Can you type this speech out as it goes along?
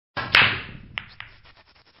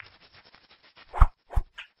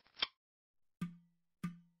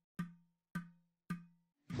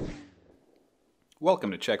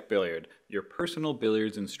Welcome to Checkbilliard, your personal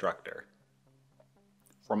billiards instructor.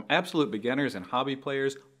 From absolute beginners and hobby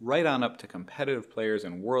players right on up to competitive players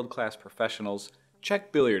and world-class professionals,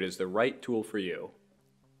 Checkbilliard is the right tool for you.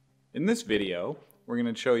 In this video, we're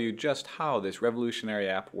going to show you just how this revolutionary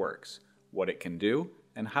app works, what it can do,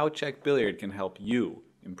 and how Checkbilliard can help you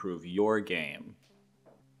improve your game.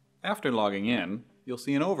 After logging in, you'll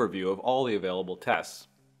see an overview of all the available tests.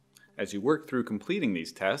 As you work through completing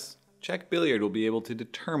these tests, Checkbilliard will be able to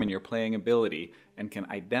determine your playing ability and can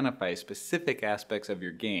identify specific aspects of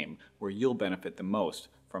your game where you'll benefit the most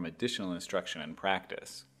from additional instruction and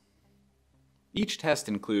practice. Each test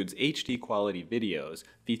includes HD quality videos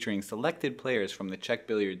featuring selected players from the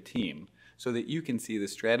Checkbilliard team so that you can see the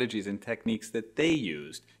strategies and techniques that they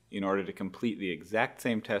used in order to complete the exact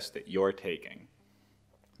same test that you're taking.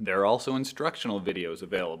 There are also instructional videos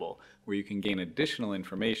available where you can gain additional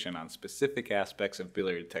information on specific aspects of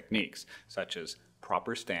billiard techniques, such as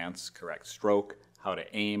proper stance, correct stroke, how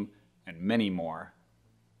to aim, and many more.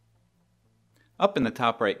 Up in the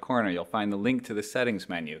top right corner, you'll find the link to the settings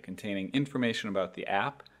menu containing information about the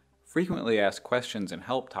app, frequently asked questions and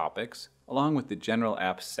help topics, along with the general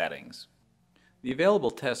app settings. The available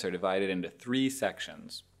tests are divided into 3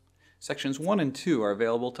 sections. Sections 1 and 2 are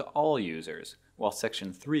available to all users, while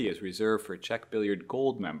Section 3 is reserved for Checkbilliard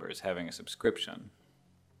Gold members having a subscription.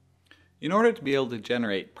 In order to be able to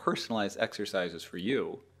generate personalized exercises for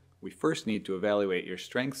you, we first need to evaluate your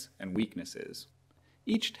strengths and weaknesses.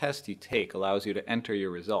 Each test you take allows you to enter your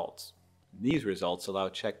results. These results allow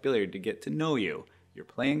Checkbilliard to get to know you, your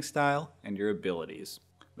playing style, and your abilities.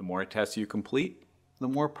 The more tests you complete, the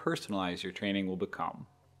more personalized your training will become.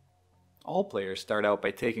 All players start out by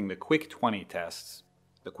taking the Quick 20 tests.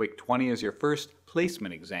 The Quick 20 is your first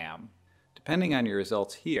placement exam. Depending on your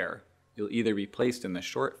results here, you'll either be placed in the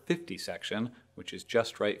Short 50 section, which is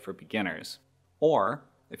just right for beginners, or,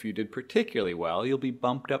 if you did particularly well, you'll be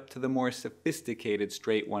bumped up to the more sophisticated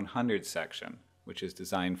Straight 100 section, which is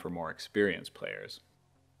designed for more experienced players.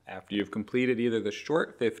 After you've completed either the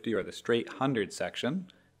Short 50 or the Straight 100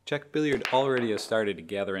 section, Checkbilliard already has started to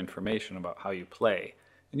gather information about how you play,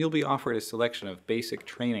 and you'll be offered a selection of basic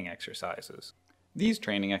training exercises. These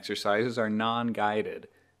training exercises are non-guided,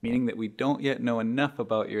 meaning that we don't yet know enough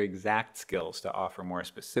about your exact skills to offer more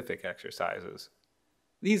specific exercises.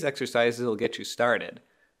 These exercises will get you started,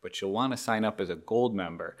 but you'll want to sign up as a Gold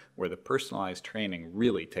member where the personalized training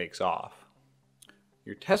really takes off.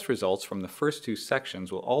 Your test results from the first 2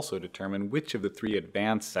 sections will also determine which of the 3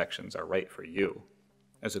 advanced sections are right for you.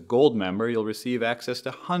 As a Gold member, you'll receive access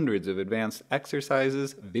to hundreds of advanced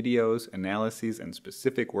exercises, videos, analyses, and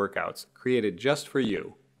specific workouts created just for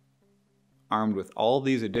you. Armed with all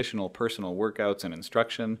these additional personal workouts and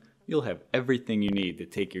instruction, you'll have everything you need to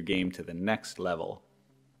take your game to the next level.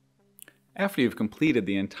 After you've completed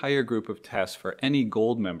the entire group of tests for any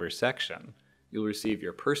Gold member section, you'll receive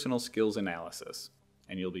your personal skills analysis,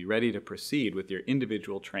 and you'll be ready to proceed with your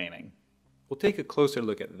individual training. We'll take a closer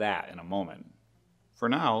look at that in a moment. For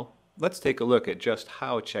now, let's take a look at just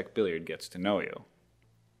how Checkbilliard gets to know you.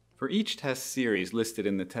 For each test series listed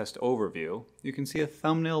in the test overview, you can see a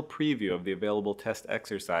thumbnail preview of the available test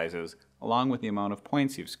exercises along with the amount of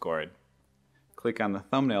points you've scored. Click on the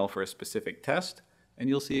thumbnail for a specific test, and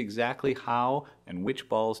you'll see exactly how and which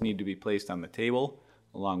balls need to be placed on the table,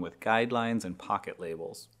 along with guidelines and pocket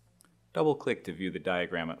labels. Double-click to view the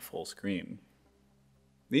diagram at full screen.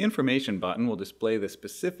 The information button will display the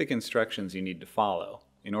specific instructions you need to follow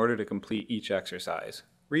in order to complete each exercise.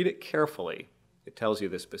 Read it carefully. It tells you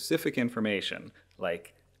the specific information,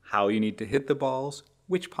 like how you need to hit the balls,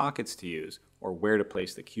 which pockets to use, or where to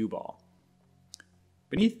place the cue ball.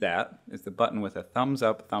 Beneath that is the button with a thumbs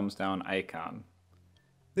up, thumbs down icon.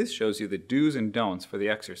 This shows you the do's and don'ts for the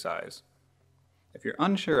exercise. If you're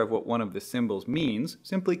unsure of what one of the symbols means,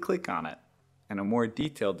 simply click on it, and a more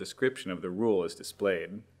detailed description of the rule is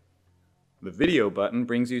displayed. The video button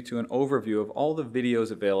brings you to an overview of all the videos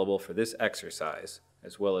available for this exercise,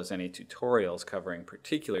 as well as any tutorials covering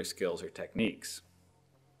particular skills or techniques.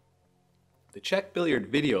 The Checkbilliard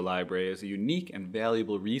video library is a unique and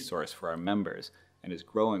valuable resource for our members and is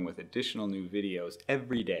growing with additional new videos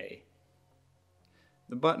every day.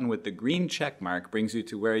 The button with the green check mark brings you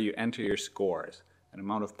to where you enter your scores, an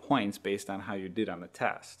amount of points based on how you did on the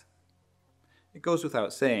test. It goes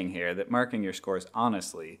without saying here that marking your scores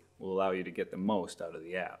honestly will allow you to get the most out of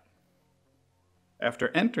the app. After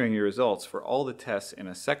entering your results for all the tests in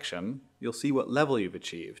a section, you'll see what level you've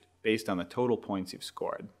achieved based on the total points you've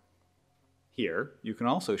scored. Here, you can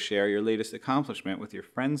also share your latest accomplishment with your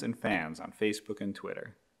friends and fans on Facebook and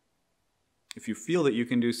Twitter. If you feel that you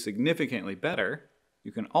can do significantly better,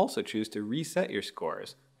 You can also choose to reset your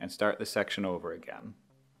scores and start the section over again.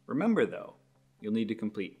 Remember though, you'll need to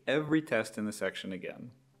complete every test in the section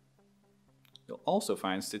again. You'll also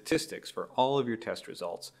find statistics for all of your test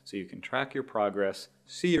results so you can track your progress,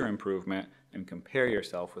 see your improvement, and compare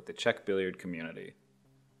yourself with the Czech Billiard community.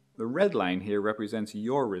 The red line here represents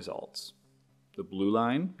your results. The blue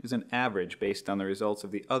line is an average based on the results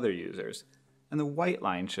of the other users, and the white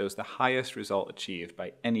line shows the highest result achieved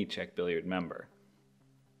by any Czech Billiard member.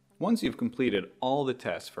 Once you've completed all the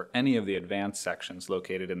tests for any of the advanced sections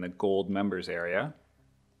located in the Gold Members area,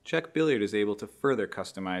 Checkbilliard is able to further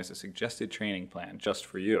customize a suggested training plan just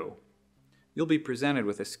for you. You'll be presented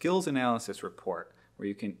with a skills analysis report where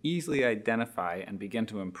you can easily identify and begin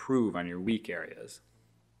to improve on your weak areas.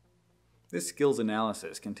 This skills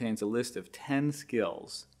analysis contains a list of 10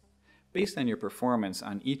 skills. Based on your performance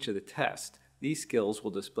on each of the tests, these skills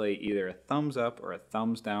will display either a thumbs up or a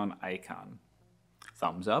thumbs down icon.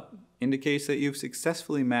 Thumbs up indicates that you've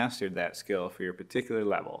successfully mastered that skill for your particular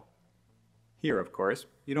level. Here, of course,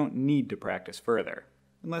 you don't need to practice further,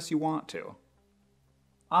 unless you want to.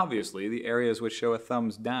 Obviously, the areas which show a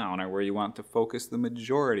thumbs down are where you want to focus the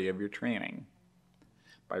majority of your training.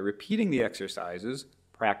 By repeating the exercises,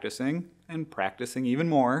 practicing, and practicing even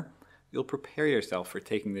more, you'll prepare yourself for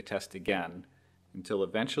taking the test again, until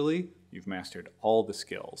eventually you've mastered all the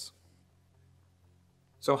skills.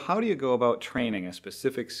 So how do you go about training a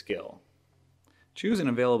specific skill? Choose an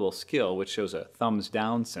available skill which shows a thumbs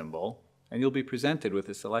down symbol, and you'll be presented with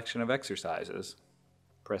a selection of exercises.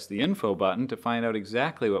 Press the Info button to find out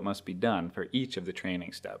exactly what must be done for each of the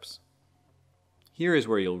training steps. Here is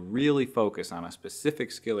where you'll really focus on a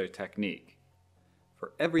specific skill or technique.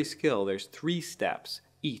 For every skill, there's 3 steps,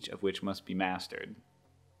 each of which must be mastered.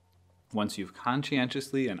 Once you've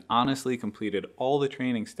conscientiously and honestly completed all the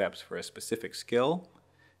training steps for a specific skill,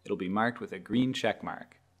 it'll be marked with a green check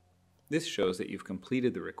mark. This shows that you've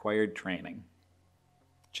completed the required training.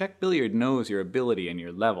 Checkbilliard knows your ability and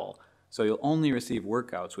your level, so you'll only receive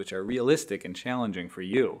workouts which are realistic and challenging for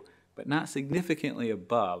you, but not significantly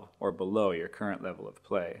above or below your current level of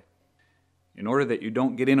play. In order that you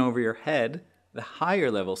don't get in over your head, the higher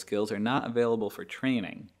level skills are not available for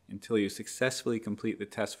training until you successfully complete the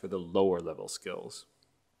test for the lower level skills.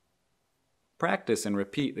 Practice and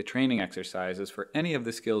repeat the training exercises for any of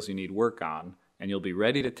the skills you need work on, and you'll be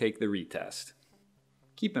ready to take the retest.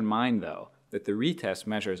 Keep in mind, though, that the retest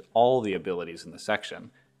measures all the abilities in the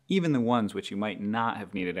section, even the ones which you might not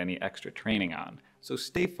have needed any extra training on, so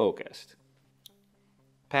stay focused.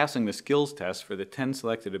 Passing the skills test for the 10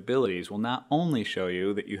 selected abilities will not only show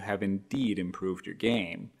you that you have indeed improved your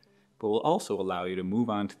game, but will also allow you to move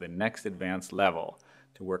on to the next advanced level,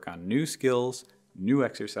 to work on new skills, new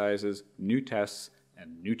exercises, new tests,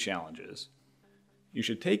 and new challenges. You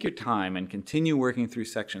should take your time and continue working through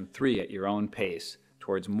Section 3 at your own pace,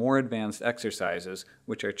 towards more advanced exercises,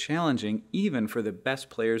 which are challenging even for the best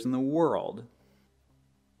players in the world.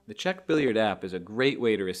 The Checkbilliard app is a great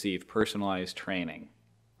way to receive personalized training.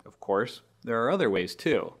 Of course, there are other ways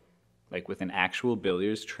too, like with an actual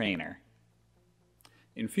billiards trainer.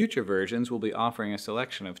 In future versions, we'll be offering a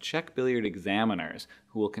selection of Checkbilliard examiners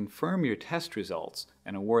who will confirm your test results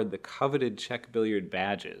and award the coveted Checkbilliard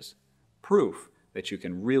badges, proof that you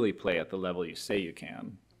can really play at the level you say you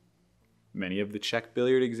can. Many of the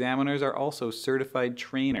Checkbilliard examiners are also certified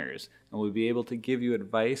trainers and will be able to give you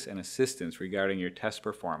advice and assistance regarding your test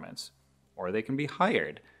performance, or they can be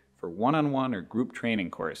hired for one-on-one or group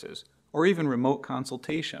training courses, or even remote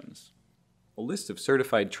consultations. A list of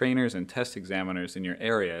certified trainers and test examiners in your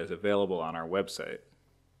area is available on our website.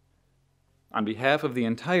 On behalf of the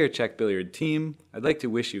entire Checkbilliard team, I'd like to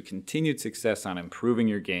wish you continued success on improving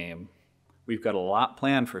your game. We've got a lot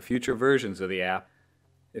planned for future versions of the app.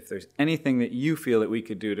 If there's anything that you feel that we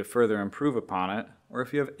could do to further improve upon it, or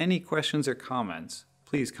if you have any questions or comments,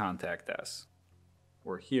 please contact us.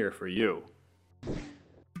 We're here for you.